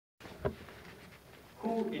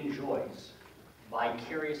Who enjoys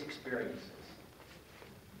vicarious experiences?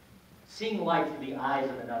 Seeing life through the eyes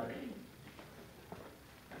of another.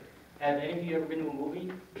 Have any of you ever been to a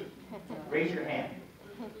movie? Raise your hand.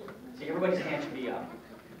 See, everybody's hand should be up.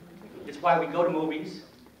 It's why we go to movies.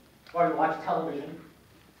 It's why we watch television.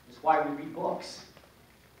 It's why we read books.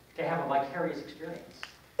 To have a vicarious experience.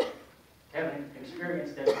 To have an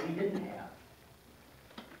experience that we didn't have.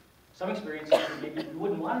 Some experiences that maybe you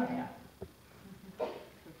wouldn't want to have.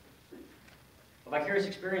 A vicarious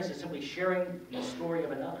experience is simply sharing the story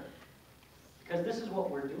of another. Because this is what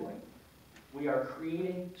we're doing. We are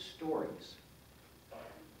creating stories.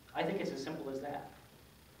 I think it's as simple as that.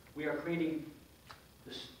 We are creating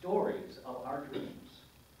the stories of our dreams,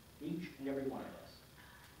 each and every one of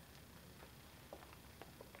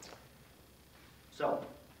us. So,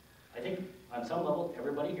 I think on some level,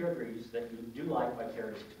 everybody here agrees that you do like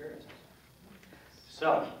vicarious experiences.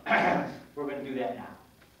 So, we're going to do that now.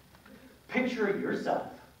 Picture yourself.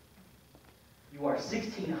 You are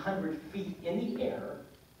 1,600 feet in the air,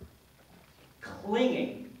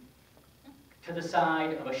 clinging to the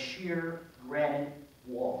side of a sheer granite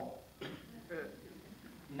wall.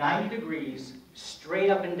 90 degrees, straight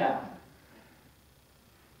up and down.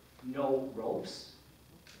 No ropes,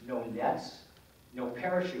 no nets, no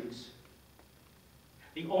parachutes.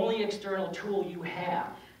 The only external tool you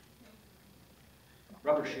have,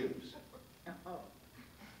 rubber shoes.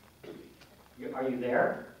 Are you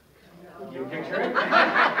there? You picture it?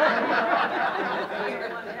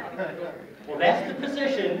 Well, that's the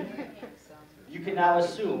position you can now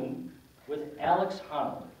assume with Alex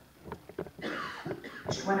Honnold.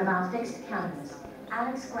 One of our fixed cameras,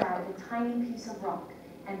 Alex grabbed a tiny piece of rock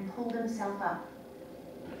and pulled himself up.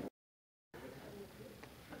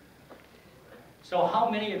 So how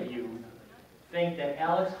many of you think that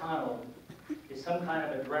Alex Honnold is some kind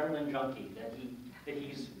of adrenaline junkie, that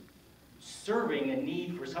he's serving a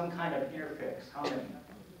need for some kind of inner fix? How many?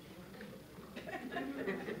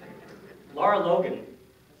 Laura Logan,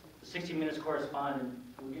 the 60 Minutes correspondent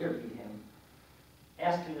who interviewed him,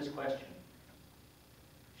 asked him this question.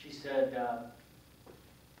 She said,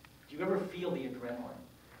 do you ever feel the adrenaline?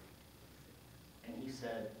 And he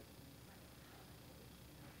said,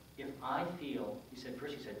 if I feel,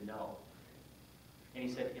 first he said no. And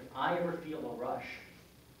he said, if I ever feel a rush,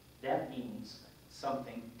 that means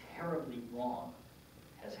something terribly wrong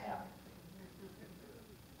has happened.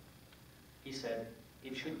 He said,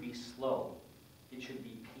 it should be slow. It should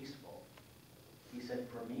be peaceful. He said,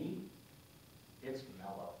 for me, it's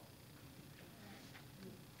mellow.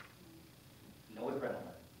 No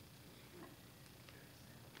adrenaline.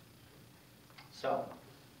 So,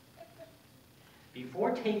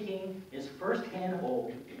 before taking his first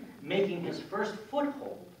handhold, making his first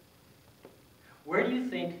foothold, where do you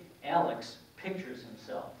think Alex pictures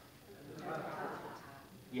himself?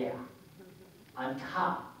 Yeah, on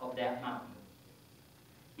top of that mountain.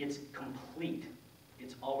 It's complete.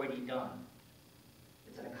 It's already done.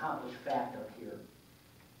 It's an accomplished fact up here.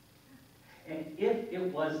 And if it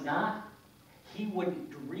was not, he wouldn't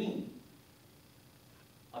dream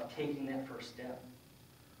of taking that first step.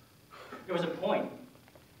 There was a point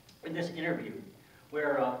in this interview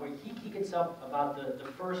where he gets up about the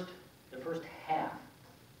first half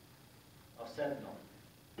of Sentinel.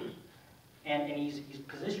 And he's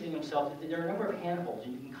positioning himself. There are a number of handholds,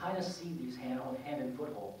 and you can kind of see these hand and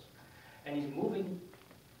footholds. And he's moving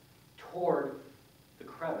toward the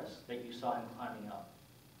crevice that you saw him climbing up.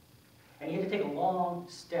 And he had to take a long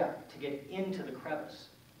step to get into the crevice.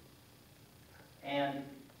 And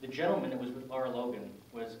the gentleman that was with Laura Logan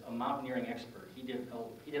was a mountaineering expert. He did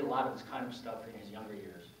a lot of this kind of stuff in his younger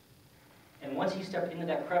years. And once he stepped into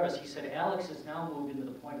that crevice, he said, Alex has now moved into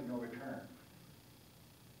the point of no return.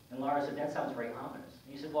 And Laura said, that sounds very ominous.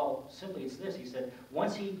 And he said, well, simply it's this. He said,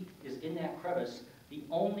 once he is in that crevice, the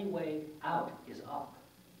only way out is up.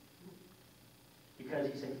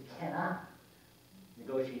 Because he said he cannot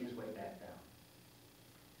negotiate his way back down.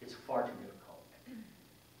 It's far too difficult.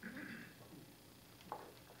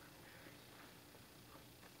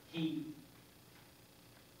 He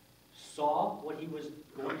saw what he was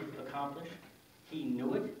going to accomplish. He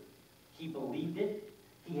knew it. He believed it.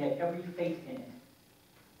 He had every faith in it.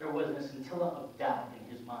 There wasn't a scintilla of doubt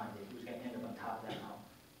in his mind that he was going to end up on top of that mountain.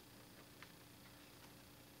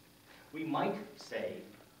 We might say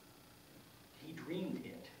he dreamed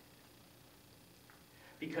it.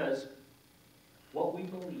 Because what we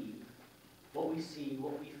believe, what we see,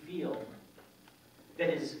 what we feel, that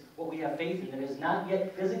is what we have faith in, that is not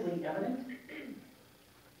yet physically evident,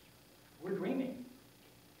 we're dreaming.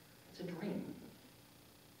 It's a dream.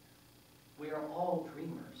 We are all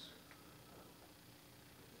dreamers.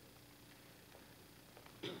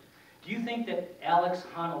 you think that Alex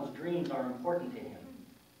Honnold's dreams are important to him?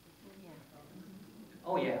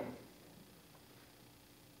 Oh, yeah.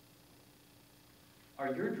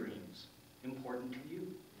 Are your dreams important to you?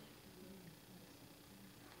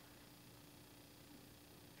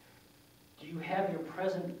 Do you have your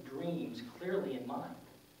present dreams clearly in mind?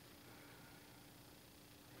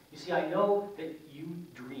 You see, I know that you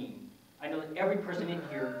dream. I know that every person in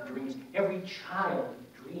here dreams. Every child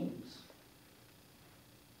dreams.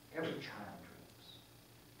 Every child dreams.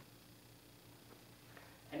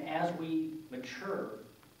 And as we mature,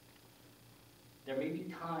 there may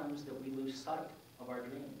be times that we lose sight of our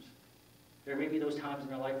dreams. There may be those times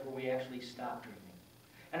in our life where we actually stop dreaming.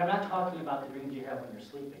 And I'm not talking about the dreams you have when you're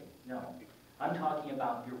sleeping. No. I'm talking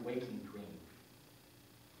about your waking dream.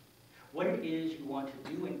 What it is you want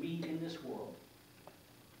to do and be in this world.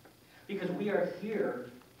 Because we are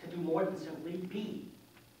here to do more than simply be.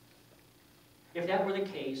 If that were the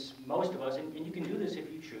case, most of us, and you can do this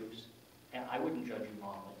if you choose, and I wouldn't judge you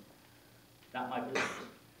wrongly, not my business,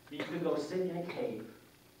 but you can go sit in a cave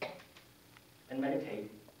and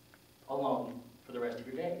meditate alone for the rest of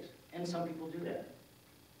your days. And some people do that.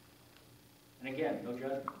 And again, no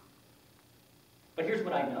judgment. But here's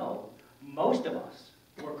what I know. Most of us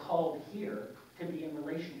were called here to be in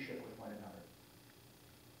relationship with one another.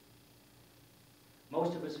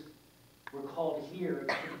 Most of us were called here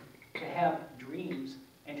to have dreams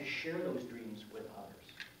and to share those dreams with others.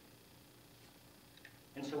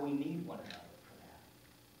 And so we need one another for that.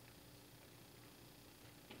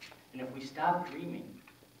 And if we stop dreaming,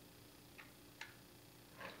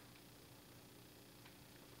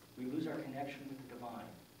 we lose our connection with the divine.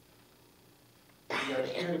 We are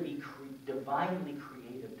here to be divinely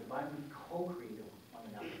creative, divinely co-creative with one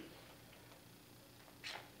another.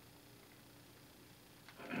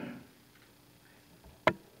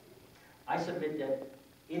 I submit that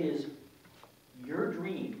it is your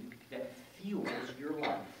dream that fuels your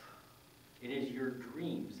life. It is your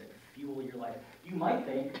dreams that fuel your life. You might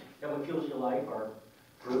think that what fuels your life are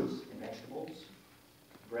fruits and vegetables,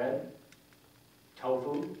 bread,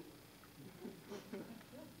 tofu.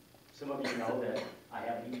 Some of you know that I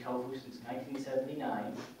haven't eaten tofu since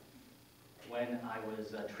 1979, when I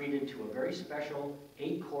was treated to a very special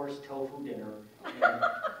 8-course tofu dinner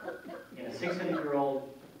in a 600-year-old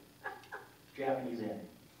Japanese inn.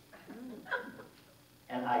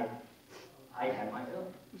 And I had my fill.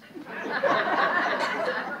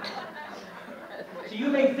 So you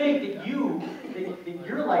may think that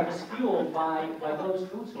your life is fueled by those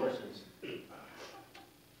food sources.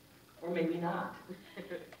 Or maybe not.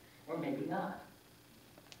 Or maybe not.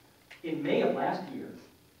 In May of last year,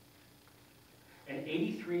 an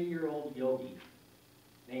 83-year-old yogi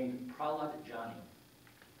named Prahlad Jani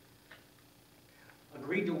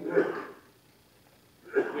agreed to work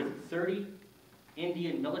with 30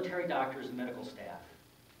 Indian military doctors and medical staff.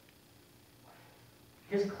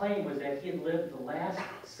 His claim was that he had lived the last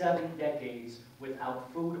 7 decades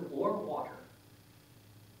without food or water.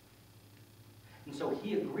 And so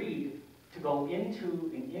he agreed to go into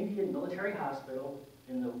an Indian military hospital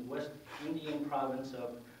in the West Indian province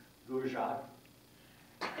of Gujarat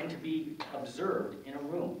and to be observed in a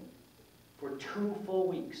room for 2 full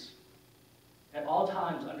weeks, at all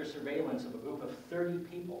times under surveillance of a group of 30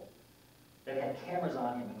 people that had cameras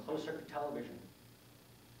on him and closed-circuit television.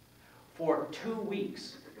 For 2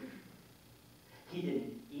 weeks, he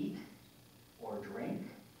didn't eat or drink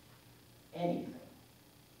anything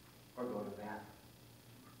or go to the bathroom.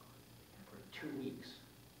 For 2 weeks.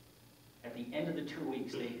 At the end of the 2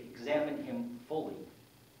 weeks, they examined him fully.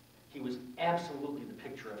 He was absolutely the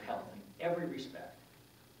picture of health in every respect.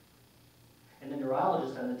 And the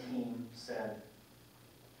neurologist on the team said,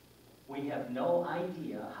 "We have no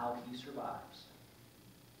idea how he survives.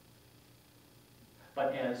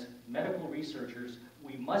 But as medical researchers,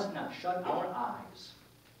 we must not shut our eyes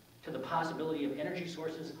to the possibility of energy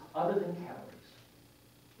sources other than calories.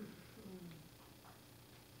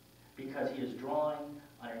 Because he is drawing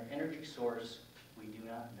on an energy source we do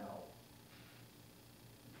not know."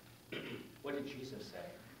 What did Jesus say?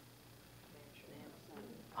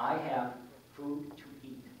 "I have food to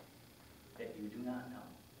eat that you do not know."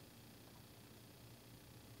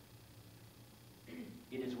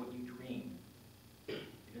 It is what you dream. It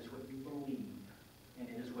is what you believe. And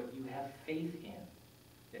it is what you have faith in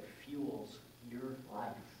that fuels your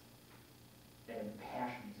life, that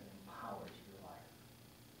impassions and empowers your life.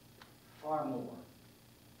 Far more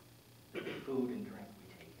than the food and drink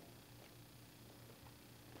we take in.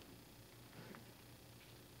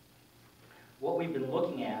 What we've been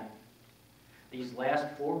looking at these last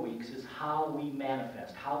 4 weeks is how we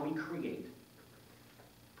manifest, how we create.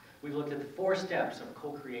 We've looked at the 4 steps of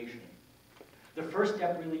co-creation. The first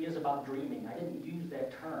step really is about dreaming. I didn't use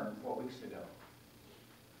that term 4 weeks ago.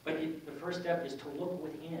 But the first step is to look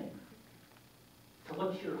within, to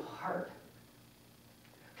look to your heart,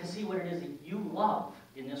 to see what it is that you love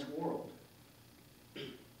in this world.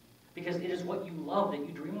 Because it is what you love that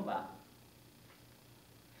you dream about.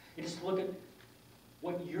 It is to look at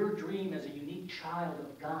what your dream as a unique child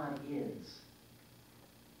of God is.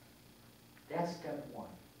 That's step 1.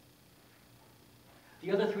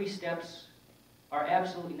 The other 3 steps are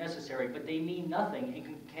absolutely necessary, but they mean nothing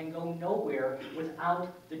and can go nowhere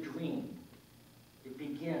without the dream. It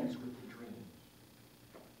begins with the dream.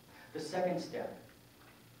 The second step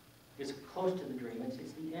is close to the dream.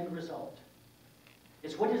 It's the end result.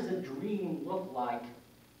 It's what does the dream look like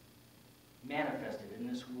manifested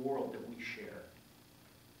in this world that we share.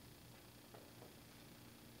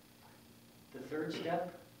 The third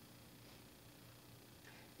step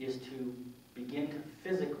is to begin to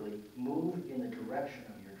physically move in the direction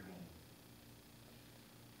of your dream.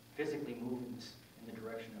 Physically move in the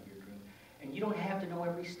direction of your dream. And you don't have to know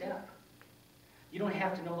every step. You don't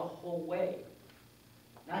have to know the whole way.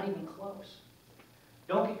 Not even close.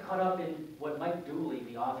 Don't get caught up in what Mike Dooley,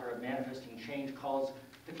 the author of Manifesting Change, calls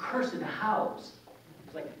the cursed hows.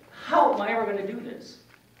 It's like, how am I ever going to do this?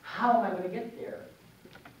 How am I going to get there?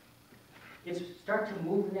 It's start to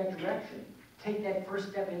move in that direction. Take that first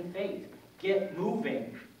step in faith. Get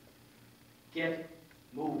moving. Get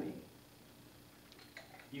moving.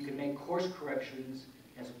 You can make course corrections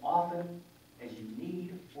as often as you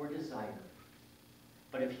need or desire.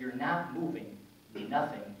 But if you're not moving,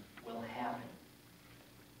 nothing will happen.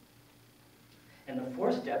 And the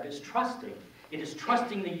fourth step is trusting. It is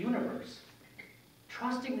trusting the universe.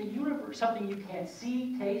 Trusting the universe, something you can't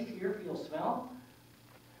see, taste, hear, feel, smell.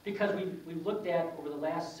 Because we've looked at over the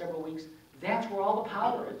last several weeks, that's where all the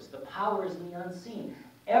power is. The power is in the unseen.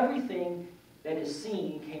 Everything that is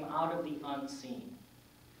seen came out of the unseen.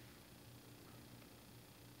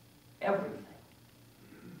 Everything.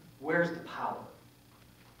 Where's the power?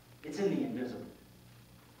 It's in the invisible.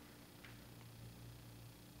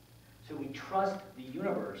 So we trust the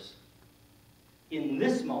universe in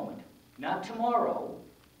this moment, not tomorrow,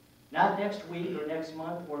 not next week or next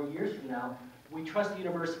month or years from now. We trust the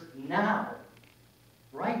universe now,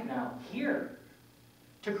 right now, here,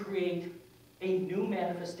 to create a new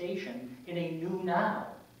manifestation in a new now.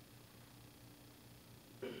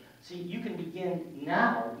 See, you can begin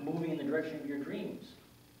now moving in the direction of your dreams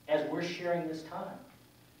as we're sharing this time.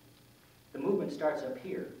 The movement starts up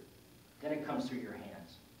here, then it comes through your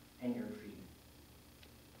hands and your feet.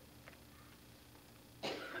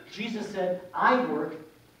 Jesus said, I work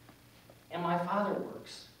and my Father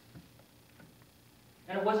works.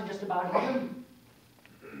 And it wasn't just about him.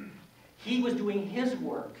 He was doing his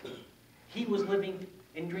work. He was living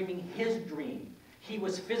and dreaming his dream. He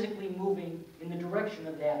was physically moving in the direction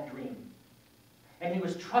of that dream. And he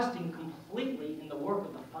was trusting completely in the work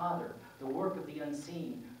of the Father, the work of the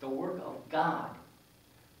unseen, the work of God,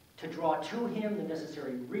 to draw to him the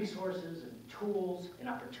necessary resources and tools and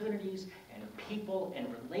opportunities and people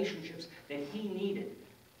and relationships that he needed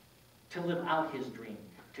to live out his dream,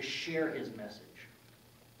 to share his message.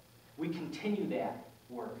 We continue that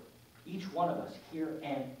work, each one of us, here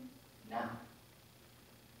and now.